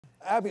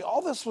Abby,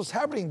 all this was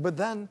happening, but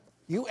then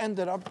you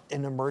ended up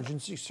in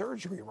emergency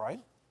surgery,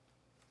 right?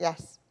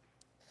 Yes.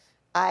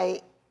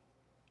 I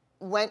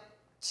went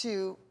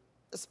to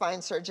a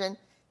spine surgeon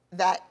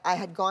that I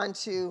had gone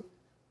to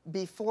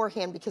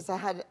beforehand because I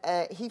had,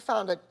 he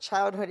found a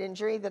childhood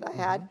injury that I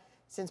had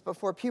since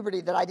before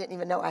puberty that I didn't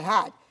even know I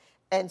had.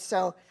 And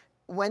so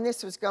when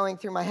this was going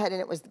through my head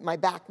and it was my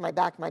back,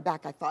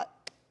 I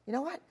thought, you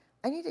know what?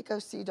 I need to go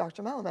see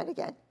Dr. Melamed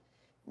again.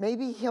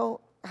 Maybe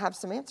he'll have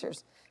some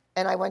answers.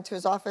 And I went to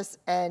his office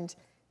and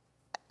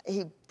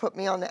he put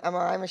me on the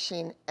MRI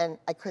machine and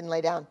I couldn't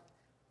lay down.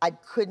 I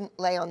couldn't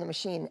lay on the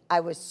machine. I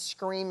was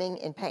screaming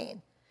in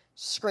pain,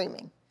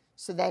 screaming.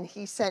 So then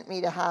he sent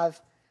me to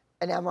have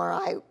an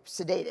MRI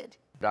sedated.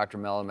 Dr.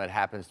 Melamed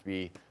happens to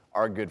be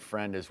our good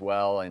friend as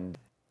well. And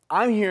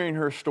I'm hearing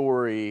her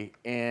story,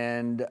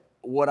 and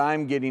what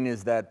I'm getting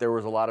is that there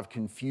was a lot of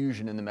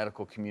confusion in the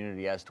medical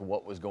community as to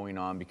what was going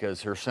on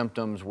because her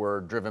symptoms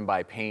were driven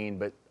by pain,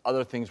 but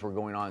other things were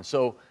going on.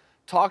 So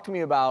talk to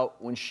me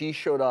about when she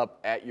showed up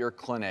at your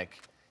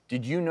clinic.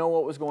 Did you know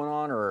what was going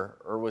on,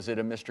 or was it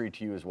a mystery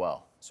to you as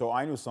well? So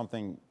I knew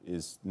something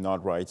is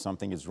not right,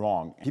 something is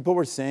wrong. People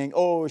were saying,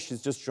 oh,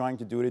 she's just trying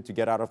to do it to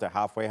get out of the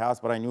halfway house,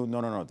 but I knew,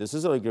 no, this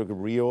is like a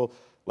real,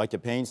 like a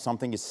pain,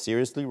 something is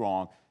seriously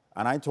wrong.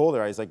 And I told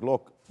her, I was like,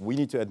 look, we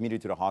need to admit you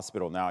to the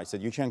hospital now. I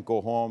said, you can't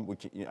go home.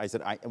 I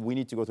said, we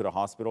need to go to the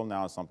hospital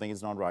now, something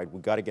is not right.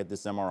 We gotta get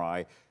this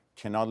MRI.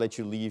 Cannot let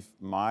you leave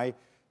my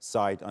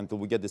side until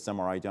we get this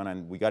MRI done,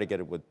 and we gotta get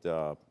it with,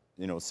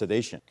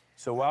 sedation.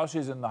 So while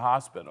she's in the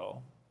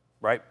hospital,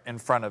 right in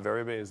front of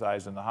everybody's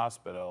eyes in the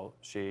hospital,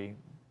 she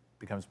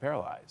becomes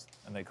paralyzed.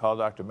 And they call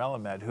Dr.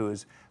 Melamed, who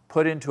is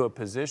put into a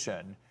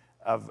position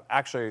of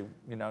actually,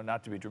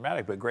 not to be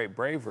dramatic, but great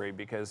bravery,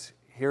 because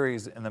here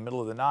he's in the middle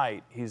of the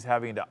night, he's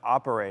having to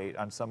operate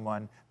on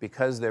someone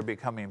because they're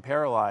becoming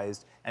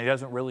paralyzed, and he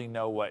doesn't really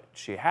know what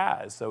she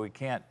has, so he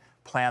can't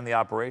plan the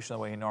operation the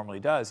way he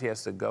normally does. He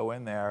has to go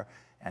in there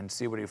and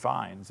see what he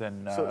finds.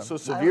 And so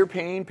severe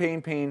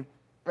pain.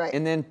 Right.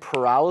 And then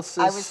paralysis?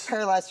 I was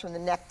paralyzed from the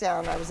neck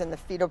down. I was in the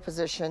fetal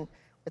position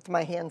with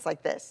my hands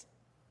like this.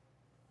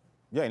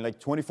 Yeah, in like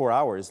 24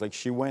 hours, like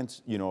she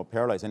went,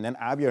 paralyzed. And then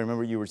Abby, I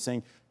remember you were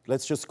saying,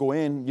 let's just go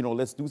in,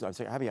 let's do that. I was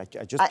like, Abby,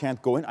 I just can't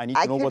go in. I need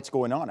to know what's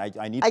going on. I need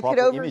proper imaging. I could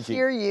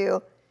overhear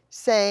you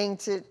saying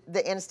to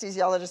the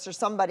anesthesiologist or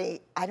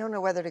somebody, I don't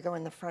know whether to go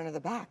in the front or the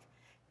back.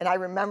 And I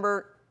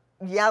remember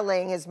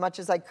yelling as much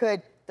as I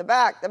could, the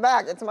back,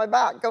 it's my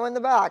back, go in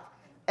the back.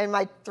 And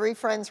my 3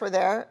 friends were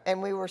there, and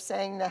we were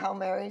saying the Hail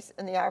Marys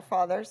and the Our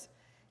Fathers,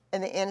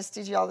 and the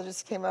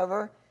anesthesiologist came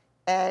over,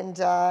 and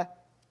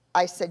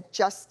I said,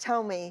 just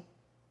tell me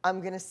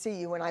I'm gonna see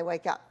you when I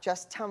wake up.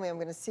 Just tell me I'm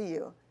gonna see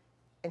you.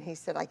 And he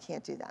said, I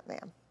can't do that,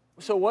 ma'am.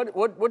 So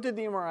what did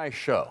the MRI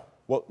show?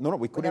 Well, no,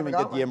 we couldn't even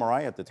get the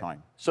MRI at the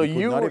time. So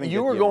you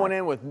were going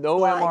in with no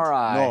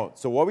MRI? No,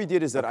 so what we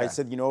did is that I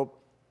said,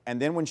 and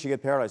then when she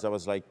got paralyzed, I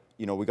was like,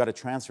 we got to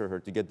transfer her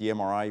to get the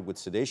MRI with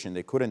sedation.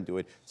 They couldn't do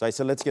it. So I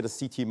said, let's get a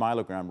CT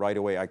myelogram right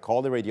away. I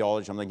called the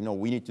radiologist. I'm like, no,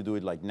 we need to do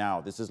it like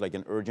now. This is like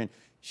an urgent.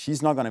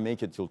 She's not going to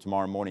make it till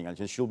tomorrow morning.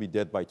 She'll be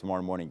dead by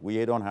tomorrow morning.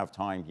 We don't have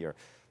time here.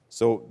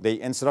 So they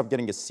ended up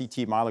getting a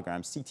CT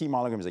myelogram. CT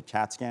myelogram is a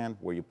CAT scan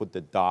where you put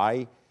the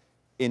dye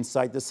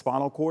inside the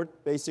spinal cord,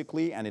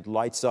 basically, and it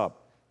lights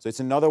up. So it's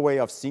another way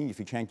of seeing if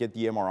you can't get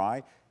the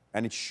MRI.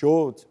 And it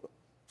showed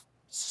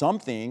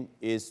something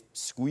is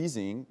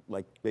squeezing,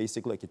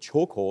 basically like a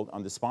chokehold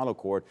on the spinal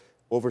cord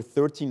over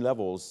 13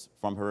 levels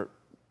from her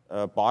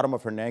bottom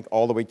of her neck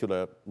all the way to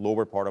the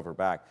lower part of her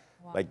back.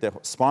 Wow. Like the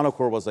spinal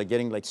cord was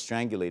getting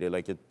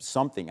strangulated,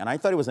 something. And I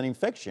thought it was an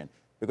infection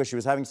because she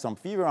was having some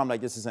fever. I'm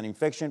like, this is an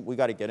infection. We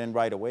got to get in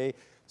right away.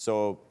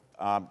 So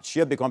she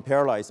had become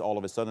paralyzed all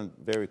of a sudden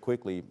very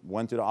quickly,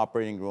 went to the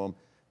operating room,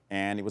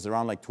 and it was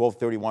around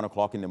 12:30, 1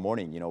 o'clock in the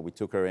morning. We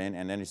took her in,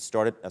 and then it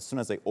started, as soon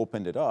as they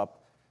opened it up,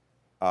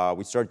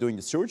 we started doing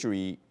the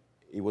surgery.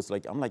 It was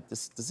I'm like,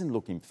 this doesn't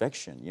look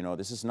infection.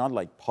 This is not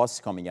like pus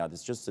coming out.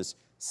 It's just this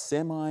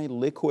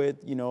semi-liquid,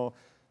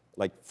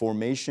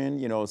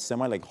 formation,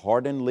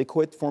 semi-hardened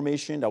liquid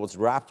formation that was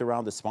wrapped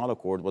around the spinal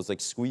cord, was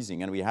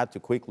squeezing. And we had to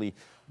quickly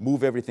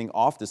move everything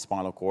off the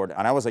spinal cord.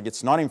 And I was like,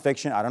 it's not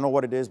infection. I don't know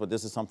what it is, but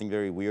this is something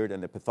very weird.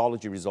 And the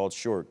pathology results,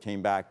 sure,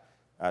 came back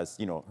as,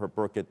 her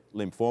Burkitt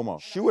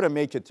lymphoma. She would have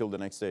made it till the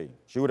next day.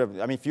 She would have,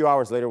 a few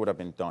hours later would have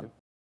been done.